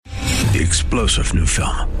The explosive new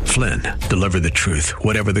film, Flynn, deliver the truth,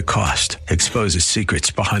 whatever the cost, exposes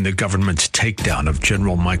secrets behind the government's takedown of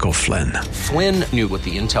General Michael Flynn. Flynn knew what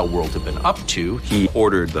the intel world had been up to. He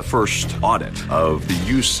ordered the first audit of the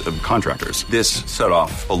use of contractors. This set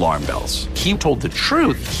off alarm bells. He told the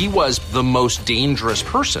truth. He was the most dangerous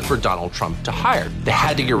person for Donald Trump to hire. They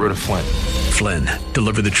had to get rid of Flynn. Flynn,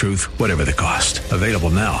 deliver the truth, whatever the cost. Available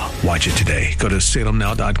now. Watch it today. Go to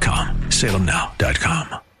salemnow.com.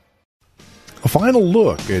 salemnow.com. A final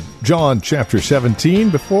look at John chapter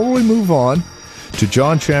 17 before we move on to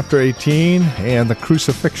John chapter 18 and the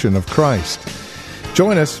crucifixion of Christ.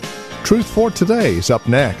 Join us. Truth for Today is up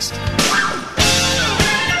next.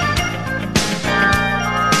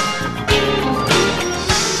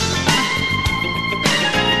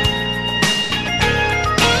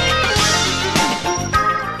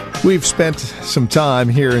 We've spent some time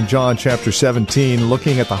here in John chapter 17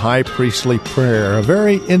 looking at the high priestly prayer, a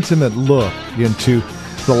very intimate look into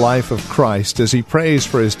the life of Christ as he prays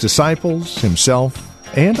for his disciples,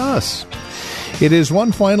 himself, and us. It is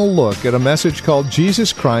one final look at a message called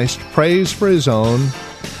Jesus Christ Prays for His Own,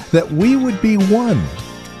 that we would be one.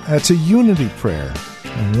 That's a unity prayer,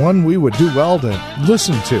 and one we would do well to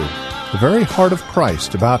listen to, the very heart of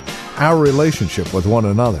Christ about our relationship with one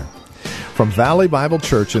another. From Valley Bible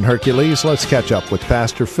Church in Hercules, let's catch up with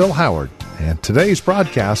Pastor Phil Howard and today's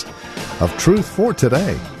broadcast of Truth for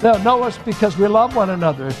Today. They'll know us because we love one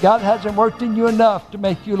another. If God hasn't worked in you enough to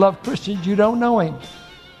make you love Christians, you don't know Him.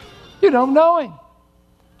 You don't know Him.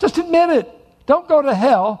 Just admit it. Don't go to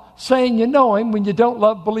hell saying you know Him when you don't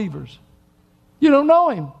love believers. You don't know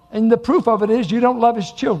Him. And the proof of it is you don't love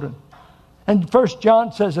His children. And 1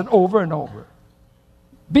 John says it over and over.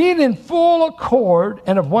 Being in full accord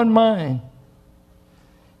and of one mind.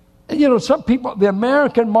 And you know, some people, the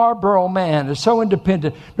American Marlboro man is so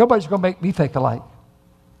independent, nobody's going to make me think alike.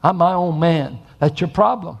 I'm my own man. That's your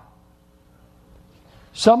problem.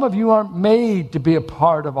 Some of you aren't made to be a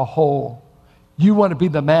part of a whole. You want to be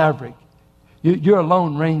the maverick. You're a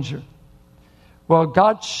lone ranger. Well,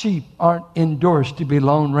 God's sheep aren't endorsed to be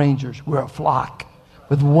lone rangers. We're a flock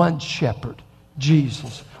with one shepherd,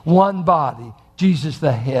 Jesus. One body, Jesus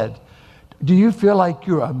the head. Do you feel like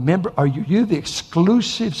you're a member? Are you the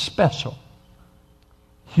exclusive special?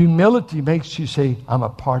 Humility makes you say, I'm a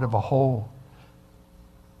part of a whole.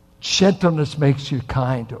 Gentleness makes you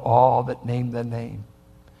kind to all that name the name.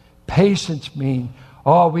 Patience means,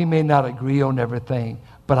 we may not agree on everything,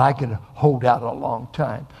 but I can hold out a long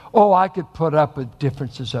time. I could put up with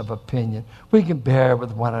differences of opinion. We can bear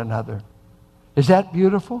with one another. Is that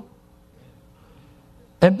beautiful?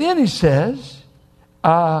 And then he says,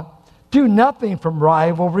 do nothing from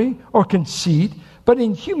rivalry or conceit, but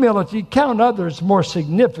in humility count others more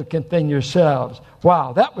significant than yourselves.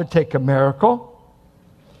 Wow, that would take a miracle.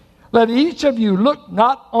 Let each of you look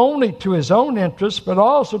not only to his own interests, but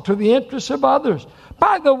also to the interests of others.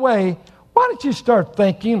 By the way, why don't you start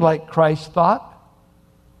thinking like Christ thought?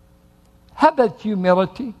 Have that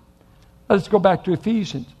humility. Let's go back to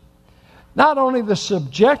Ephesians. Not only the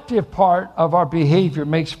subjective part of our behavior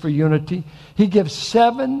makes for unity, he gives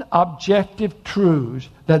 7 objective truths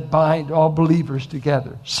that bind all believers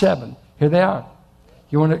together. 7. Here they are.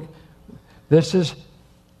 This is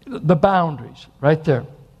the boundaries right there.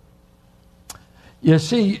 You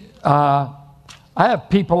see, I have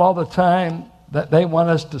people all the time that they want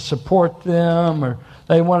us to support them or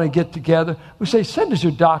they want to get together. We say, send us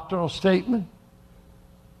your doctrinal statement.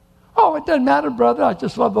 It doesn't matter, brother. I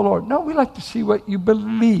just love the Lord. No, we like to see what you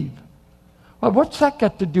believe. Well, what's that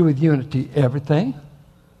got to do with unity? Everything.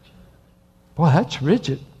 Boy, that's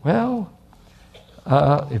rigid. Well,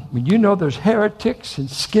 when you know there's heretics and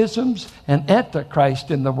schisms and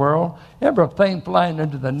antichrist in the world, everything flying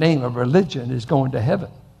under the name of religion is going to heaven.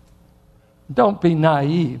 Don't be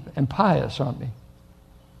naive and pious on me.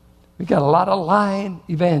 We got a lot of lying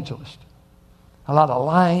evangelists, a lot of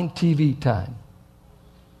lying TV time.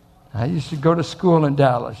 I used to go to school in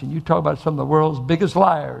Dallas, and you talk about some of the world's biggest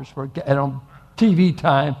liars were on TV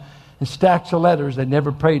time and stacks of letters they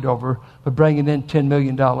never prayed over, but bringing in $10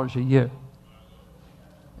 million a year.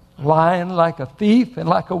 Lying like a thief and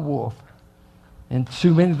like a wolf. And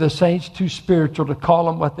too many of the saints too spiritual to call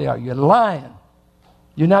them what they are. You're lying.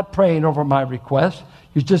 You're not praying over my request.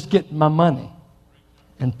 You're just getting my money.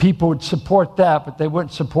 And people would support that, but they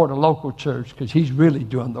wouldn't support a local church because he's really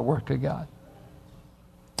doing the work of God.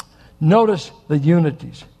 Notice the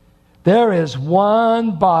unities. There is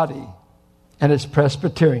one body, and it's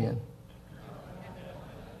Presbyterian.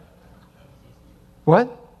 What?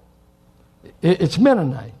 It's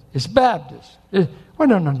Mennonite. It's Baptist.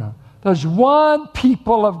 No. There's one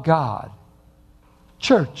people of God.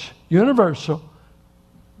 church, universal,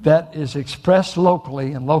 that is expressed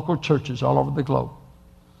locally in local churches all over the globe.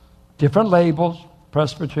 Different labels,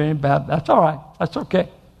 Presbyterian, Baptist, that's all right. That's okay.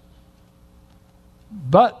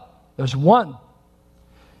 But there's one.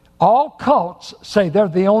 All cults say they're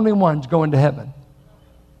the only ones going to heaven.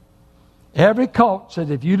 Every cult says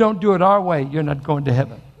if you don't do it our way, you're not going to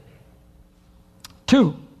heaven.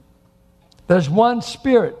 2, there's one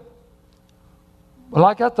Spirit. Well,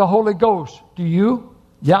 I got the Holy Ghost. Do you?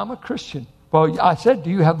 Yeah, I'm a Christian. Well, I said, do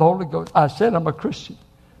you have the Holy Ghost? I said, I'm a Christian.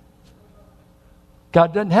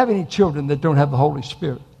 God doesn't have any children that don't have the Holy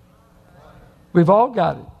Spirit. We've all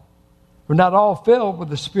got it. We're not all filled with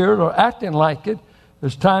the Spirit or acting like it.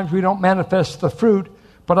 There's times we don't manifest the fruit.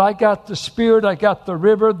 But I got the Spirit, I got the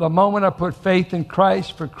river. The moment I put faith in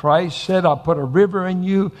Christ, for Christ said, I'll put a river in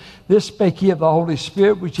you. This spake he of the Holy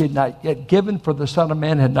Spirit, which he had not yet given, for the Son of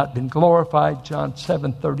Man had not been glorified. John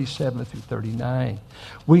 7:37-39.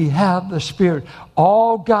 We have the Spirit.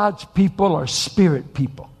 All God's people are Spirit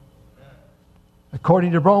people.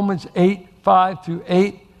 According to Romans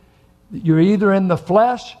 8:5-8, you're either in the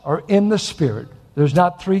flesh or in the Spirit. There's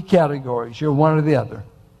not 3 categories. You're one or the other.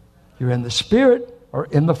 You're in the Spirit or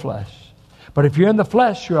in the flesh. But if you're in the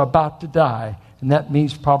flesh, you're about to die. And that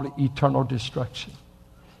means probably eternal destruction.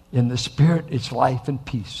 In the Spirit, it's life and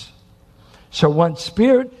peace. So one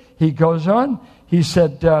Spirit, he goes on. He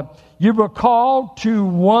said, you were called to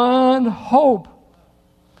one hope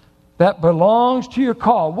that belongs to your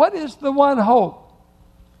call. What is the one hope?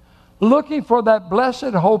 Looking for that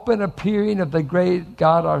blessed hope and appearing of the great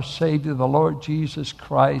God, our Savior, the Lord Jesus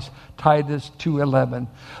Christ, Titus 2:11.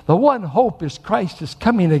 The one hope is Christ is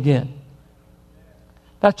coming again.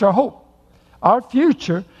 That's our hope. Our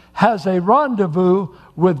future has a rendezvous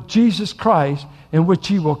with Jesus Christ in which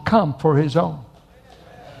he will come for his own.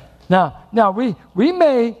 Now we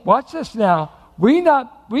may, watch this now, we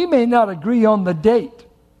may not agree on the date.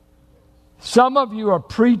 Some of you are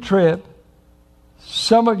pre-trib.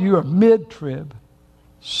 Some of you are mid-trib.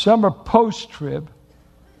 Some are post-trib.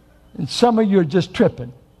 And some of you are just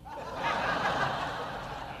tripping.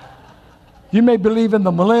 You may believe in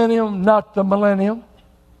the millennium, not the millennium.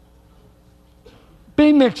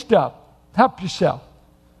 Be mixed up. Help yourself.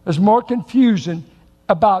 There's more confusion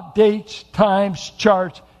about dates, times,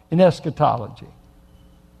 charts, and eschatology.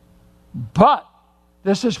 But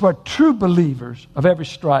this is what true believers of every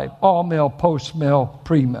stripe, all mill, post-mill,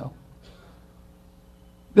 pre-mill.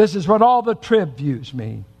 This is what all the trib views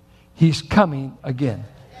mean. He's coming again.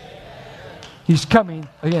 He's coming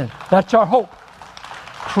again. That's our hope.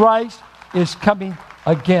 Christ is coming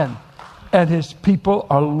again. And his people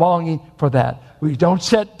are longing for that. We don't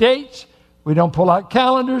set dates. We don't pull out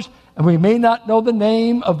calendars. And we may not know the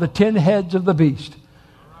name of the 10 heads of the beast.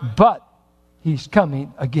 But he's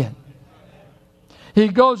coming again. He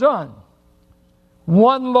goes on.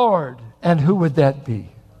 One Lord. And who would that be?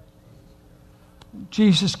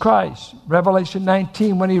 Jesus Christ. Revelation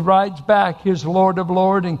 19, when he rides back, his Lord of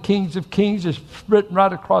Lords and Kings of Kings is written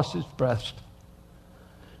right across his breast.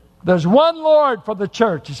 There's one Lord for the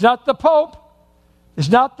church. It's not the Pope, it's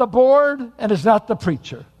not the board, and it's not the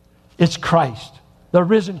preacher. It's Christ, the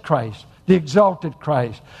risen Christ, the exalted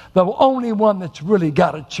Christ. The only one that's really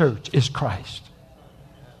got a church is Christ.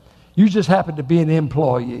 You just happen to be an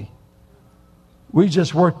employee. We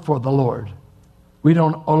just work for the Lord. We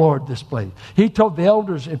don't lord this place. He told the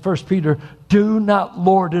elders in 1 Peter, do not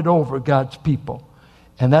lord it over God's people.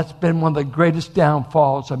 And that's been one of the greatest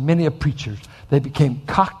downfalls of many of preachers. They became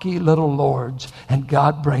cocky little lords, and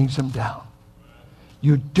God brings them down.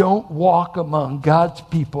 You don't walk among God's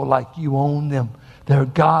people like you own them. They're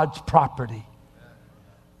God's property.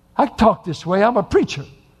 I talk this way. I'm a preacher.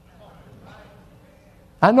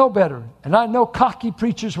 I know better. And I know cocky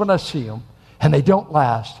preachers when I see them. And they don't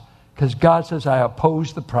last. Because God says, I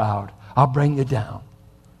oppose the proud. I'll bring you down.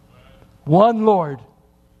 One Lord.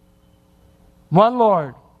 One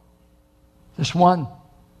Lord. Just one.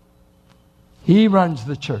 He runs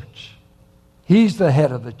the church. He's the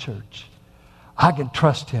head of the church. I can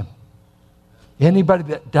trust him. Anybody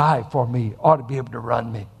that died for me ought to be able to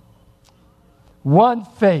run me. One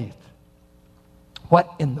faith.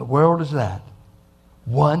 What in the world is that?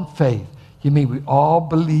 One faith. You mean we all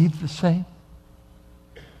believe the same?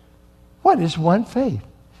 What is one faith?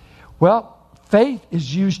 Well, faith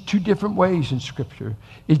is used 2 different ways in Scripture.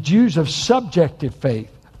 It's used of subjective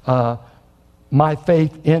faith. My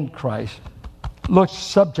faith in Christ looks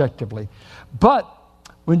subjectively. But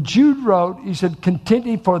when Jude wrote, he said,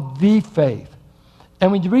 contending for the faith.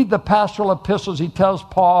 And when you read the pastoral epistles, he tells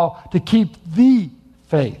Paul to keep the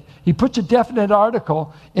faith. He puts a definite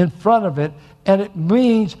article in front of it, and it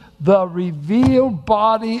means the revealed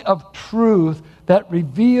body of truth that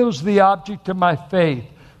reveals the object of my faith.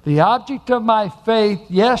 The object of my faith,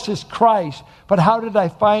 yes, is Christ, but how did I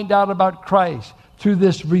find out about Christ? Through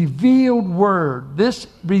this revealed word. This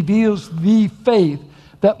reveals the faith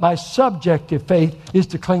that my subjective faith is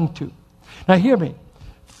to cling to. Now hear me.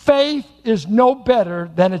 Faith is no better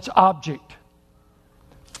than its object.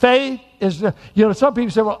 Faith is, some people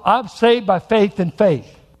say, well, I'm saved by faith in faith.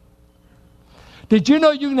 Did you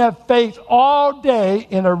know you can have faith all day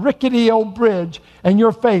in a rickety old bridge and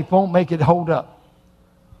your faith won't make it hold up?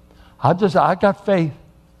 I got faith.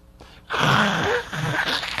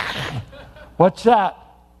 What's that?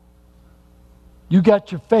 You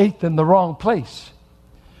got your faith in the wrong place.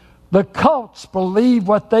 The cults believe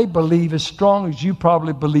what they believe as strong as you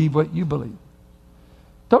probably believe what you believe.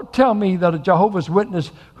 Don't tell me that a Jehovah's Witness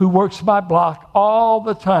who works my block all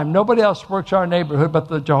the time, nobody else works our neighborhood but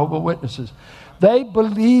the Jehovah's Witnesses. They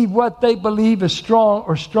believe what they believe is strong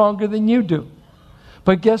or stronger than you do.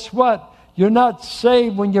 But guess what? You're not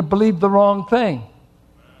saved when you believe the wrong thing.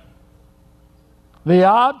 The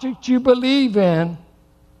object you believe in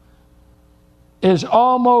is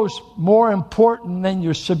almost more important than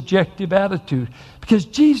your subjective attitude. Because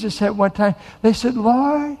Jesus at one time, they said,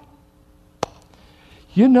 Lord,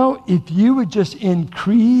 if you would just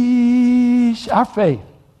increase our faith.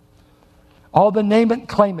 All the name it and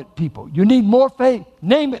claim it people. You need more faith.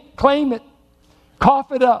 Name it, claim it,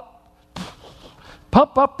 cough it up.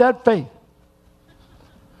 Pump up that faith.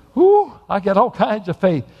 Ooh, I got all kinds of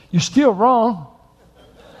faith. You're still wrong.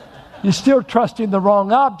 You're still trusting the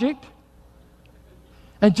wrong object.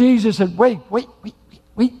 And Jesus said, wait. I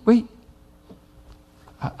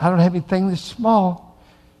don't have anything this small.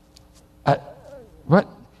 What?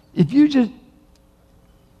 If you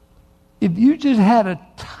just had a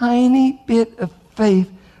tiny bit of faith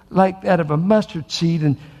like that of a mustard seed,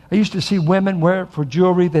 and I used to see women wear it for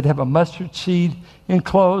jewelry, they'd have a mustard seed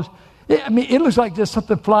enclosed. It looks like just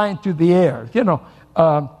something flying through the air.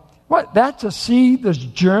 What? That's a seed? There's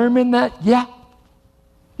germ in that? Yeah.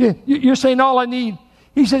 You're saying all I need.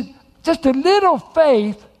 He said, just a little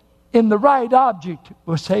faith in the right object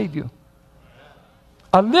will save you.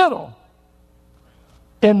 A little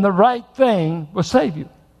in the right thing will save you.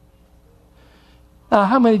 Now,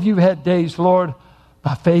 how many of you have had days, Lord,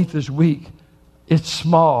 my faith is weak. It's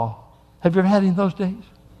small. Have you ever had any of those days?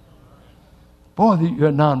 Boy, you're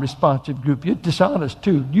a non-responsive group. You're dishonest,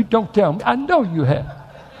 too. You don't tell me. I know you have.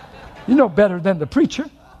 You know better than the preacher.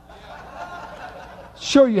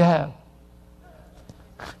 Sure you have.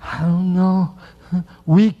 I don't know.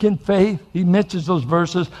 Weak in faith. He mentions those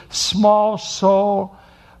verses. Small soul.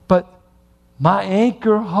 But my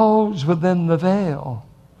anchor holds within the veil.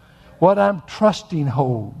 What I'm trusting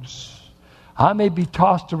holds. I may be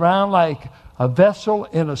tossed around like a vessel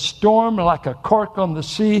in a storm, like a cork on the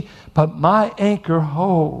sea, but my anchor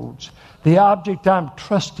holds. The object I'm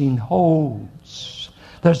trusting holds.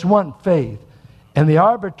 There's one faith. And the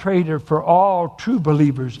arbitrator for all true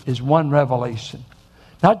believers is one revelation.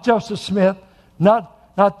 Not Joseph Smith,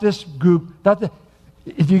 not this group.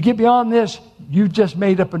 If you get beyond this, you just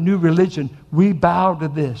made up a new religion. We bow to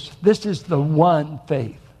this. This is the one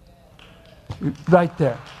faith. Right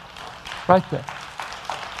there. Right there.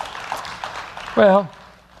 Well,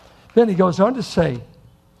 then he goes on to say,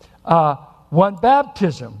 one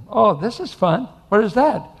baptism. Oh, this is fun. What is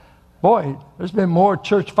that? Boy, there's been more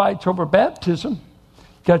church fights over baptism.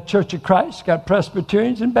 Got Church of Christ, got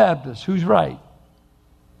Presbyterians and Baptists. Who's right?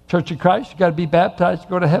 Church of Christ, you got to be baptized to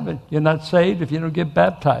go to heaven. You're not saved if you don't get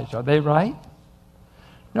baptized. Are they right?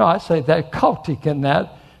 No, I say they're cultic in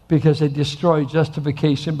that because they destroy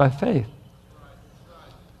justification by faith.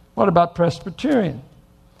 What about Presbyterian?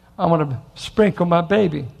 I want to sprinkle my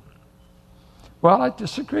baby. Well, I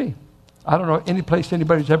disagree. I don't know any place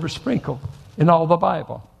anybody's ever sprinkled in all the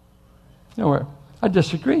Bible. Nowhere. I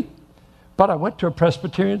disagree. But I went to a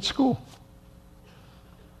Presbyterian school.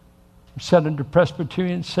 I'm set under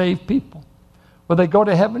Presbyterian saved people. Will they go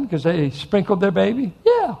to heaven because they sprinkled their baby?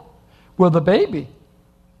 Yeah. Will the baby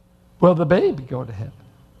go to heaven?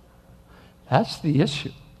 That's the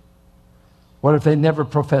issue. What if they never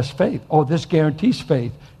profess faith? Oh, this guarantees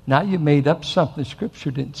faith. Now you made up something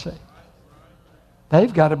Scripture didn't say.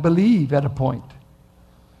 They've got to believe at a point.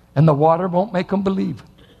 And the water won't make them believe.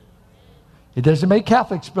 It doesn't make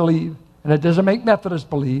Catholics believe. And it doesn't make Methodists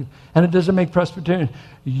believe. And it doesn't make Presbyterians.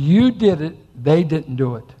 You did it. They didn't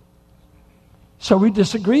do it. So we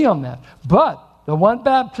disagree on that. But the one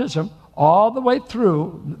baptism all the way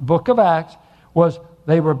through the book of Acts was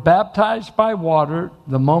they were baptized by water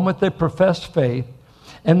the moment they professed faith.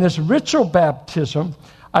 And this ritual baptism,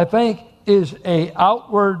 I think, is an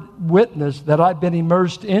outward witness that I've been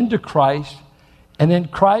immersed into Christ. And in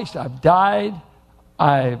Christ, I've died,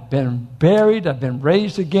 I've been buried, I've been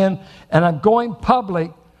raised again, and I'm going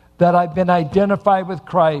public that I've been identified with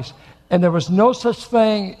Christ. And there was no such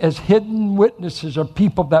thing as hidden witnesses or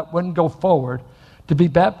people that wouldn't go forward to be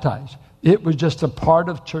baptized. It was just a part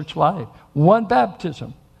of church life. One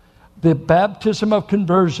baptism, the baptism of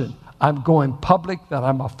conversion. I'm going public that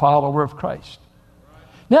I'm a follower of Christ.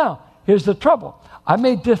 Now, here's the trouble. I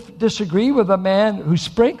may disagree with a man who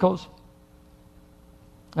sprinkles,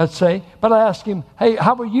 let's say, but I ask him, hey,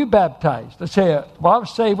 how were you baptized? Let's say, well, I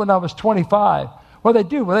was saved when I was 25. What did they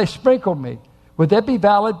do? Well, they sprinkled me. Would that be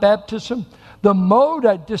valid baptism? The mode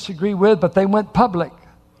I disagree with, but they went public.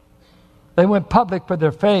 They went public for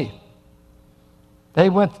their faith. They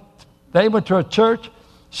went to a church,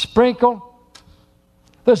 sprinkled.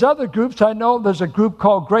 There's other groups. I know there's a group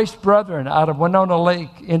called Grace Brethren out of Winona Lake,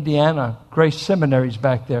 Indiana. Grace Seminary's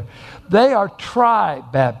back there. They are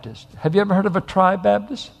tri-Baptist. Have you ever heard of a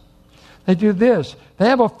tri-Baptist? They do this. They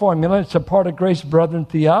have a formula. It's a part of Grace Brethren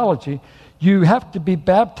theology. You have to be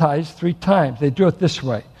baptized 3 times. They do it this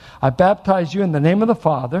way. I baptize you in the name of the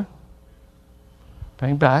Father.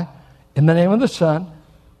 Bring back. In the name of the Son.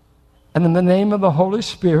 And in the name of the Holy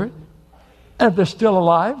Spirit. And if they're still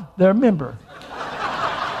alive, they're a member.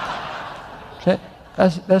 Okay?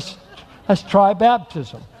 That's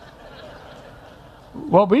tri-baptism.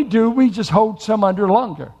 What we do, we just hold some under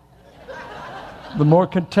longer. The more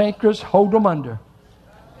cantankerous, hold them under.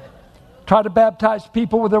 Try to baptize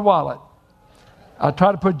people with their wallet. I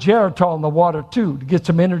try to put Geritol in the water too to get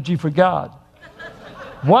some energy for God.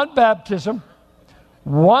 One baptism,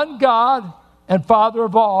 one God and Father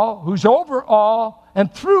of all, who's over all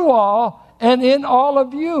and through all and in all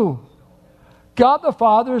of you. God the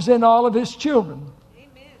Father is in all of his children.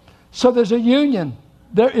 Amen. So there's a union.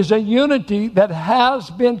 There is a unity that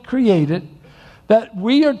has been created that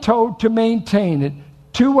we are told to maintain it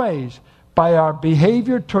 2 ways. By our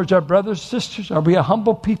behavior towards our brothers and sisters. Are we a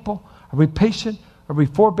humble people? Are we patient? Are we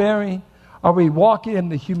forbearing? Are we walking in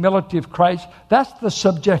the humility of Christ? That's the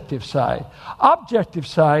subjective side. Objective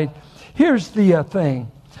side, here's the thing.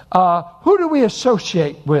 Who do we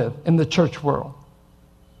associate with in the church world?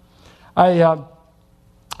 I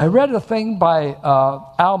read a thing by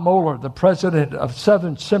Al Mohler, the president of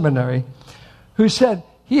Southern Seminary, who said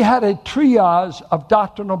he had a triage of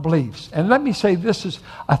doctrinal beliefs. And let me say this is,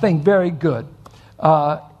 I think, very good.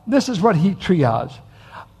 This is what he triaged.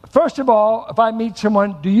 First of all, if I meet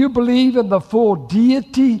someone, do you believe in the full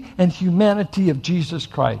deity and humanity of Jesus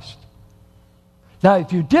Christ? Now,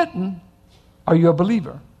 if you didn't, are you a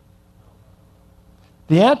believer?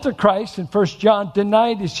 The Antichrist in 1 John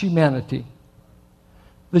denied his humanity.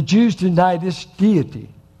 The Jews denied his deity.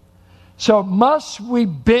 So must we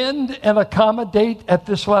bend and accommodate at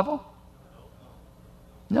this level?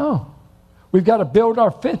 No. We've got to build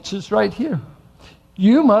our fences right here.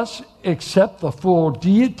 You must accept the full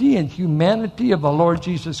deity and humanity of the Lord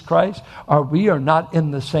Jesus Christ, or we are not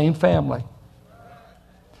in the same family.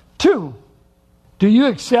 2, do you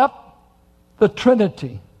accept the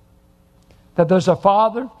Trinity? That there's a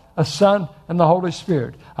Father, a Son, and the Holy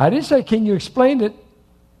Spirit. I didn't say, can you explain it?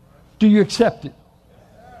 Do you accept it?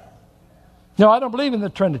 No, I don't believe in the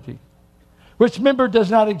Trinity. Which member does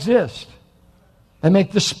not exist? They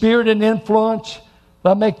make the Spirit an influence.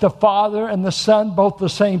 They'll make the Father and the Son both the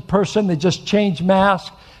same person. They just change masks.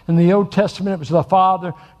 In the Old Testament, it was the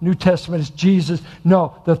Father. New Testament is Jesus.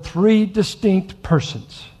 No, the 3 distinct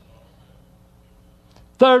persons.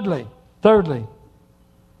 Thirdly,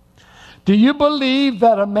 do you believe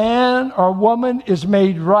that a man or woman is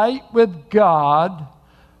made right with God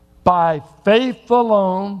by faith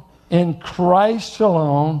alone, in Christ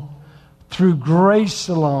alone, through grace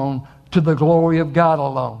alone, to the glory of God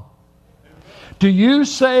alone? Do you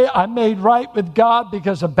say, I'm made right with God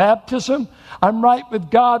because of baptism? I'm right with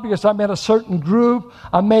God because I'm in a certain group.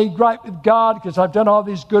 I'm made right with God because I've done all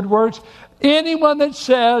these good works. Anyone that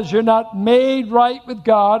says you're not made right with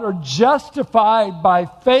God or justified by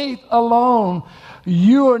faith alone,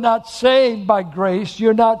 you are not saved by grace.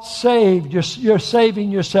 You're not saved. You're saving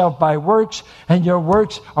yourself by works, and your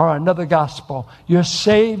works are another gospel. You're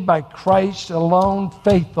saved by Christ alone,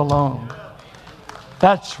 faith alone.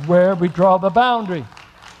 That's where we draw the boundary.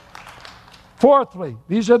 Fourthly,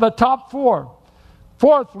 these are the top 4.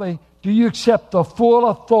 Fourthly, do you accept the full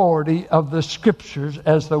authority of the Scriptures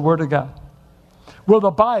as the Word of God? Will the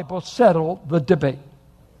Bible settle the debate?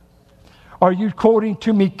 Are you quoting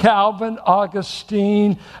to me Calvin,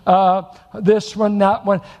 Augustine, this one, that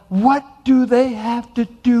one? What do they have to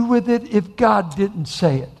do with it if God didn't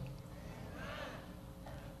say it?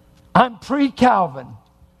 I'm pre-Calvin.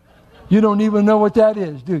 You don't even know what that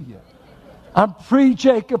is, do you? I'm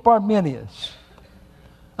pre-Jacob Arminius.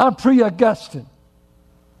 I'm pre-Augustine.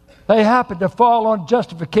 They happened to fall on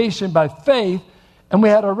justification by faith, and we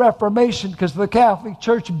had a Reformation because the Catholic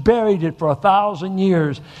Church buried it for 1,000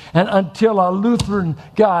 years. And until a Lutheran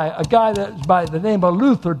guy, a guy that's by the name of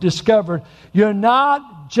Luther, discovered you're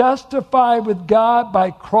not justified with God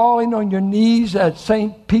by crawling on your knees at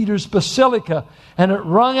St. Peter's Basilica. And it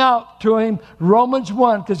rung out to him, Romans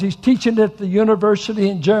 1, because he's teaching at the university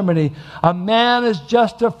in Germany. A man is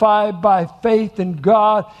justified by faith in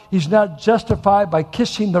God. He's not justified by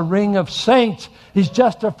kissing the ring of saints. He's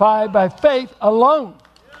justified by faith alone.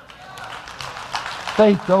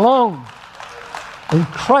 Faith alone. In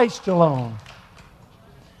Christ alone.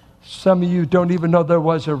 Some of you don't even know there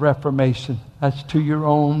was a Reformation. That's to your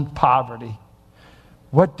own poverty.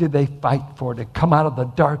 What did they fight for? To come out of the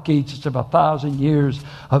dark ages of 1,000 years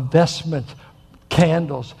of vestment,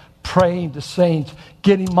 candles, praying to saints,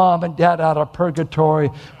 getting mom and dad out of purgatory,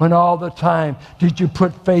 when all the time, did you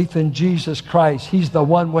put faith in Jesus Christ? He's the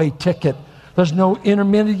one-way ticket. There's no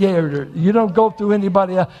intermediary. You don't go through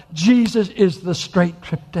anybody else. Jesus is the straight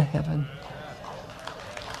trip to heaven.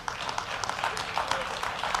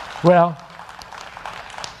 Well,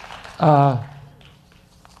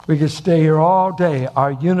 we could stay here all day.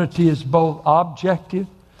 Our unity is both objective,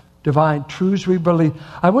 divine truths we believe.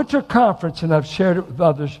 I went to a conference and I've shared it with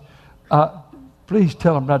others. Please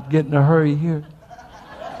tell them not to get in a hurry here.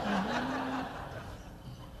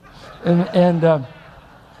 And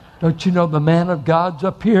don't you know the man of God's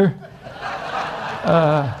up here?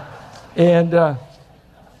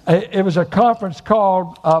 It was a conference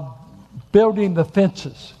called Building the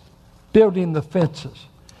Fences. Building the Fences.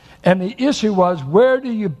 And the issue was, where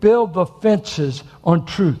do you build the fences on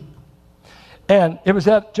truth? And it was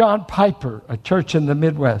at John Piper, a church in the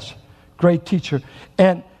Midwest. Great teacher.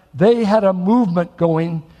 And they had a movement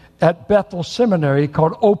going at Bethel Seminary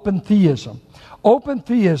called Open Theism. Open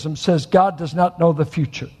Theism says God does not know the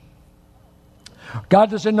future.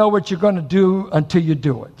 God doesn't know what you're going to do until you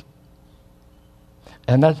do it.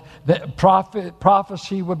 And that's the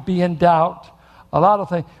prophecy would be in doubt. A lot of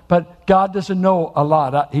things, but God doesn't know a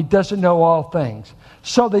lot. He doesn't know all things.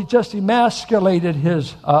 So they just emasculated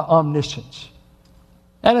his omniscience.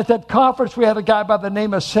 And at that conference, we had a guy by the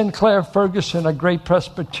name of Sinclair Ferguson, a great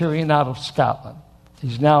Presbyterian out of Scotland.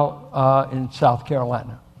 He's now in South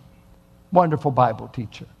Carolina. Wonderful Bible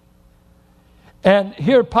teacher. And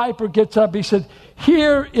here Piper gets up. He said,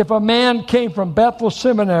 here, if a man came from Bethel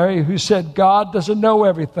Seminary who said God doesn't know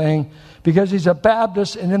everything, because he's a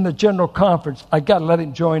Baptist and in the General Conference, I got to let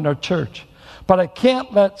him join our church. But I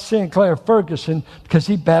can't let Sinclair Ferguson because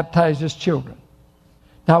he baptized his children.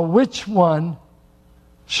 Now, which one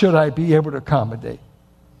should I be able to accommodate?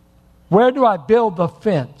 Where do I build the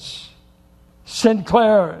fence?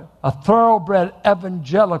 Sinclair, a thoroughbred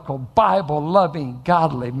evangelical, Bible-loving,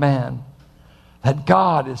 godly man. That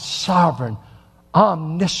God is sovereign,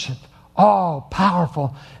 omniscient,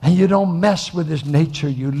 all-powerful, and you don't mess with his nature.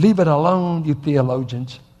 You leave it alone, you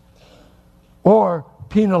theologians. Or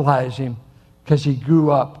penalize him because he grew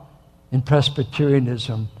up in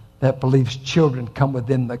Presbyterianism that believes children come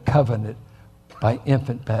within the covenant by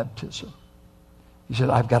infant baptism. He said,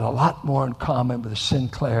 I've got a lot more in common with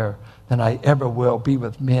Sinclair than I ever will be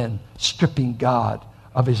with men stripping God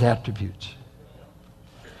of his attributes.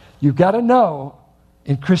 You've got to know,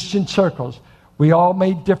 in Christian circles, we all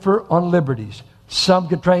may differ on liberties. Some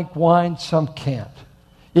can drink wine, some can't.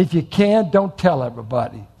 If you can, don't tell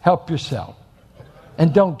everybody. Help yourself.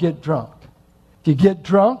 And don't get drunk. If you get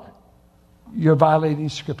drunk, you're violating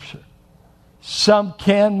Scripture. Some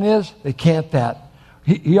can this, they can't that.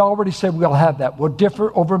 He already said we'll have that. We'll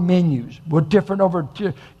differ over menus. We'll differ over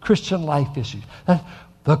Christian life issues. That's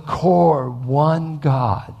the core, one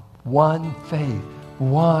God, one faith,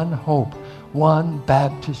 one hope, one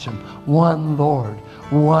baptism, one Lord,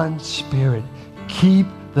 one Spirit. Keep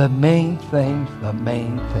the main things the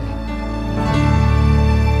main thing.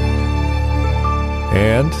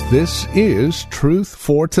 And this is Truth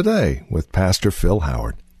for Today with Pastor Phil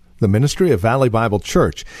Howard, the ministry of Valley Bible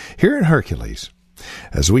Church here in Hercules.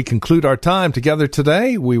 As we conclude our time together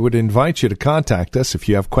today, we would invite you to contact us if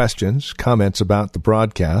you have questions, comments about the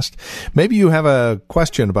broadcast. Maybe you have a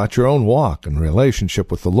question about your own walk and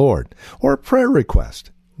relationship with the Lord, or a prayer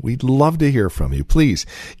request. We'd love to hear from you. Please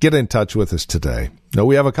get in touch with us today. Now,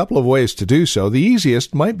 we have a couple of ways to do so. The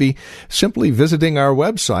easiest might be simply visiting our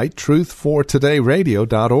website,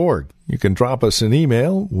 truthfortodayradio.org. You can drop us an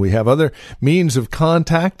email. We have other means of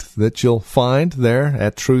contact that you'll find there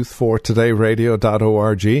at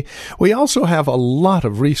truthfortodayradio.org. We also have a lot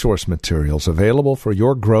of resource materials available for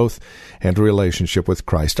your growth and relationship with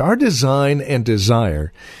Christ. Our design and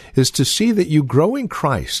desire is to see that you grow in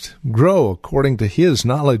Christ, grow according to His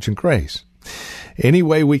knowledge and grace. Any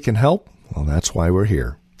way we can help, well, that's why we're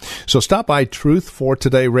here. So stop by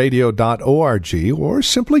truthfortodayradio.org or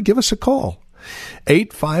simply give us a call.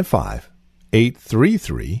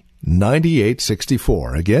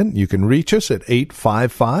 855-833-9864. Again, you can reach us at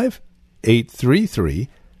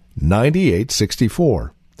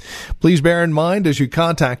 855-833-9864. Please bear in mind as you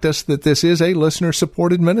contact us that this is a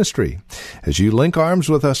listener-supported ministry. As you link arms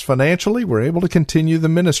with us financially, we're able to continue the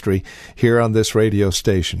ministry here on this radio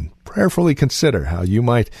station. Prayerfully consider how you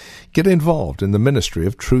might get involved in the ministry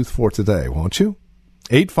of Truth for Today, won't you?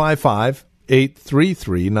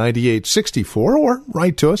 855-833-9864 or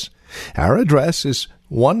write to us. Our address is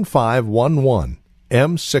 1511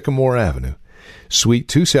 M. Sycamore Avenue, Suite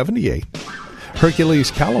 278, Hercules,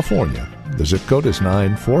 California. The zip code is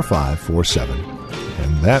 94547.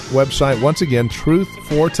 And that website, once again,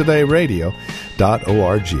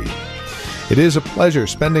 truthfortodayradio.org. It is a pleasure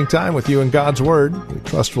spending time with you in God's Word. We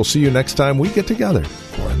trust we'll see you next time we get together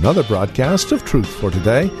for another broadcast of Truth for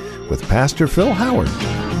Today with Pastor Phil Howard.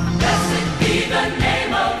 Blessed be the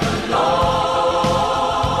name of the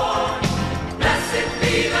Lord. Blessed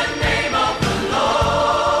be the name of the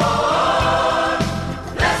Lord.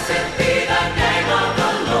 Blessed be the name of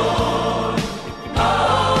the Lord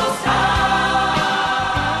Most High.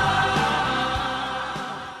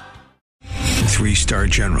 3-star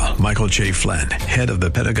General Michael J. Flynn, head of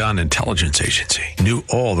the Pentagon Intelligence Agency, knew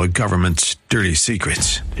all the government's dirty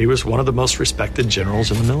secrets. He was one of the most respected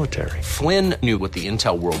generals in the military. Flynn knew what the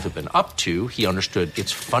intel world had been up to. He understood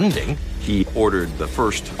its funding. He ordered the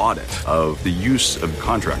first audit of the use of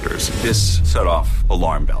contractors. This set off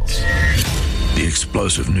alarm bells. The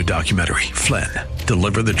explosive new documentary, Flynn,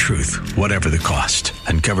 Deliver the Truth, Whatever the Cost,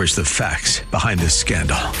 uncovers the facts behind this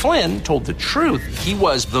scandal. Flynn told the truth. He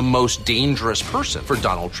was the most dangerous person for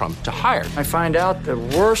Donald Trump to hire. I find out the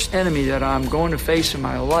worst enemy that I'm going to face in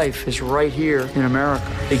my life is right here in America.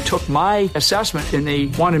 They took my assessment and they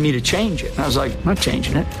wanted me to change it. And I was like, I'm not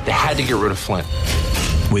changing it. They had to get rid of Flynn.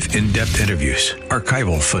 With in-depth interviews,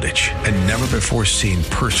 archival footage, and never-before-seen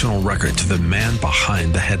personal records of the man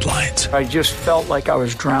behind the headlines. I just felt like I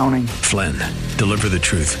was drowning. Flynn, Deliver the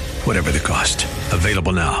Truth, Whatever the Cost.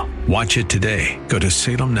 Available now. Watch it today. Go to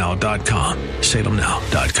salemnow.com.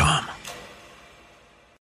 salemnow.com.